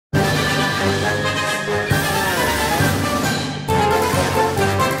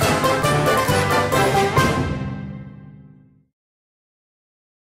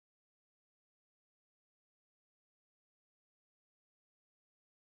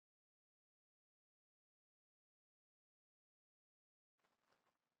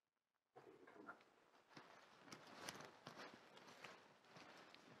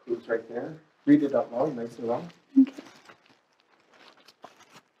It's right there. Read it out loud, nice and loud. Okay.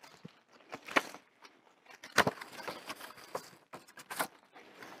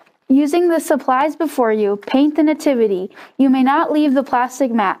 Using the supplies before you, paint the Nativity. You may not leave the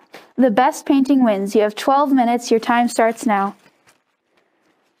plastic mat. The best painting wins. You have 12 minutes. Your time starts now.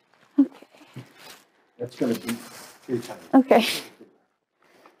 Okay. That's going to be your time. Okay.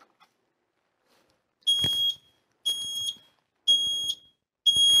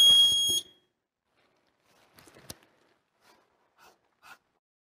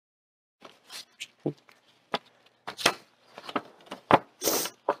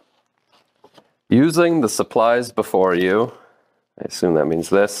 Using the supplies before you, I assume that means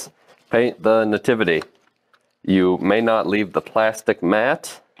this, paint the Nativity. You may not leave the plastic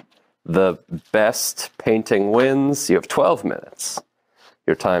mat. The best painting wins. You have 12 minutes.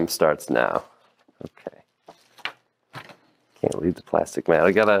 Your time starts now. Okay. Can't leave the plastic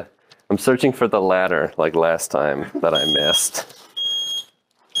mat. I'm searching for the ladder like last time that I missed.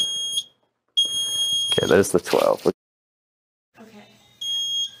 Okay, there's the 12. Okay.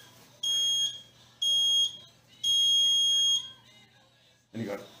 And you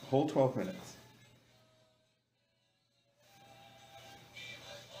got a whole 12 minutes.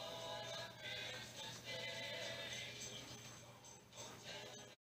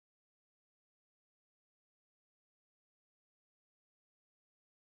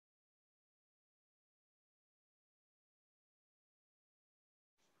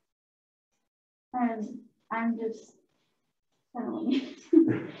 And I'm just telling you.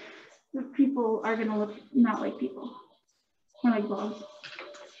 The people are going to look not like people. More like bugs.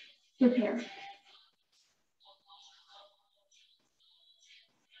 With hair.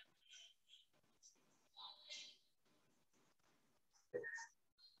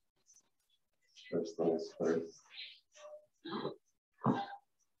 First things first.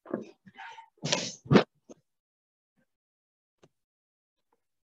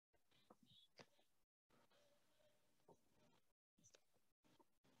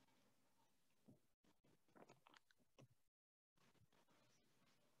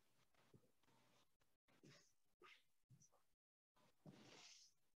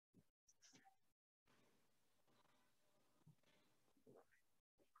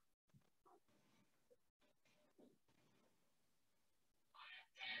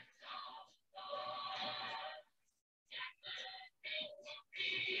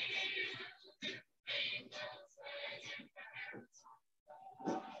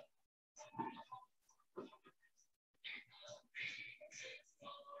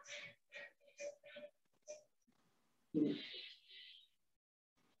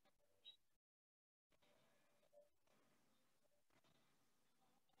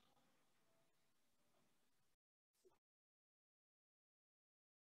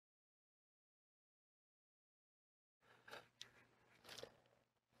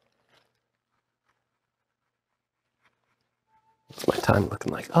 What's my time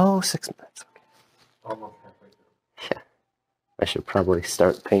looking like? Oh, 6 minutes. Okay. Almost halfway through. Yeah. I should probably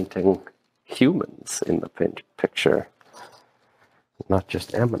start painting humans in the picture, not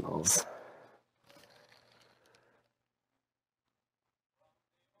just aminals.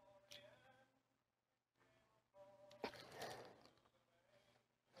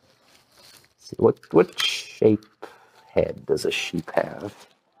 See, what shape head does a sheep have?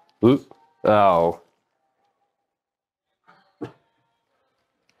 Ooh. Oh.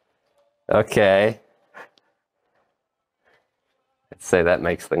 Okay. I'd say that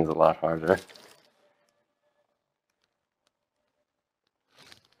makes things a lot harder.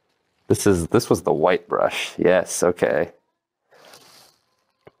 This was the white brush. Yes, okay.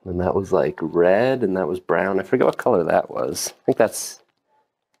 And that was like red and that was brown. I forget what color that was. I think that's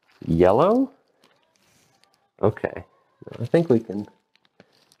yellow? Okay. I think we can. Do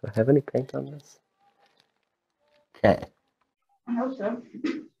I have any paint on this? Okay. I hope so.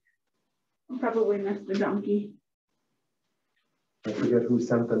 I'll probably missed the donkey. I forget who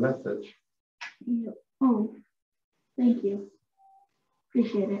sent the message. Yeah. Oh, thank you.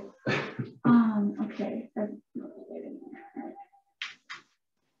 Appreciate it. Okay. That's not right in there. All right.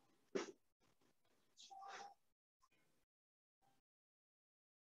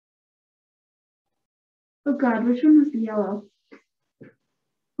 Oh God, which one was the yellow?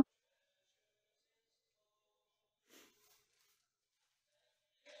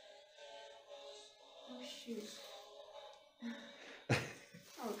 Oh shoot.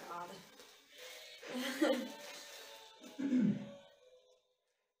 Oh God.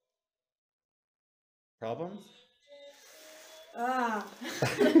 Problems? Ah.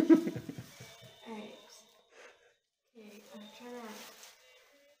 Alright. Okay, I'm trying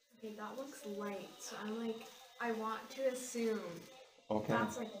to Okay, that looks light, so I want to assume Okay.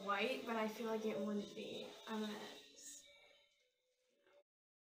 that's like white, but I feel like it wouldn't be. I'm gonna.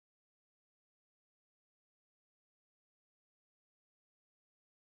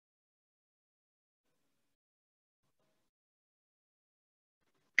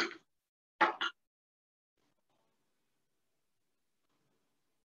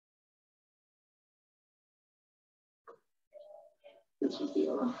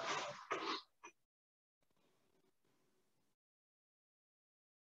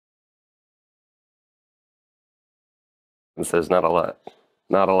 Since there's not a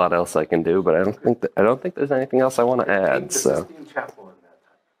lot else I can do, but I don't think there's anything else I want to add. This So is Dean Chapel in that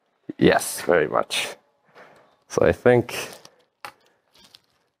time. yes, very much. So I think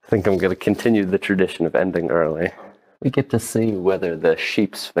I'm going to continue the tradition of ending early. We get to see whether the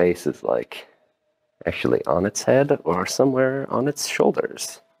sheep's face is like actually on its head or somewhere on its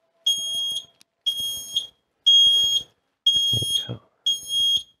shoulders. There you go.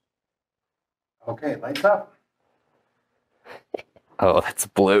 Okay, lights up. Oh, that's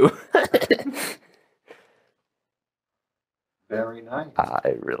blue. Very nice.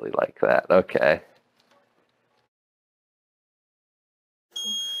 I really like that. Okay.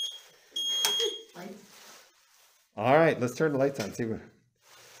 All right, let's turn the lights on. See what.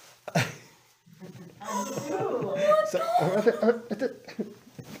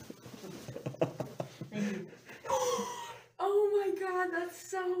 Oh my god, that's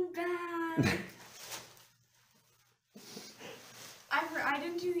so bad. I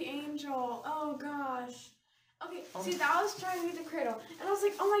didn't do the angel. Oh gosh. Okay, see, that was trying to do the cradle, and I was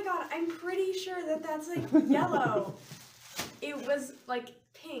like, oh my god, I'm pretty sure that that's like yellow. It was like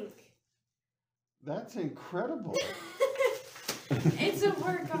pink. That's incredible. It's a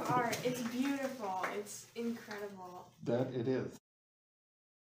work of art. It's beautiful. It's incredible. That it is.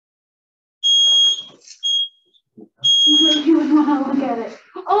 You would want to look at it.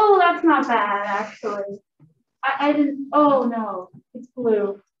 Oh, that's not bad, actually. I didn't. Oh no, it's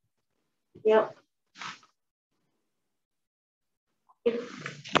blue. Yep. It's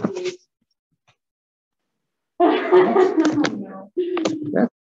blue. Oh, no.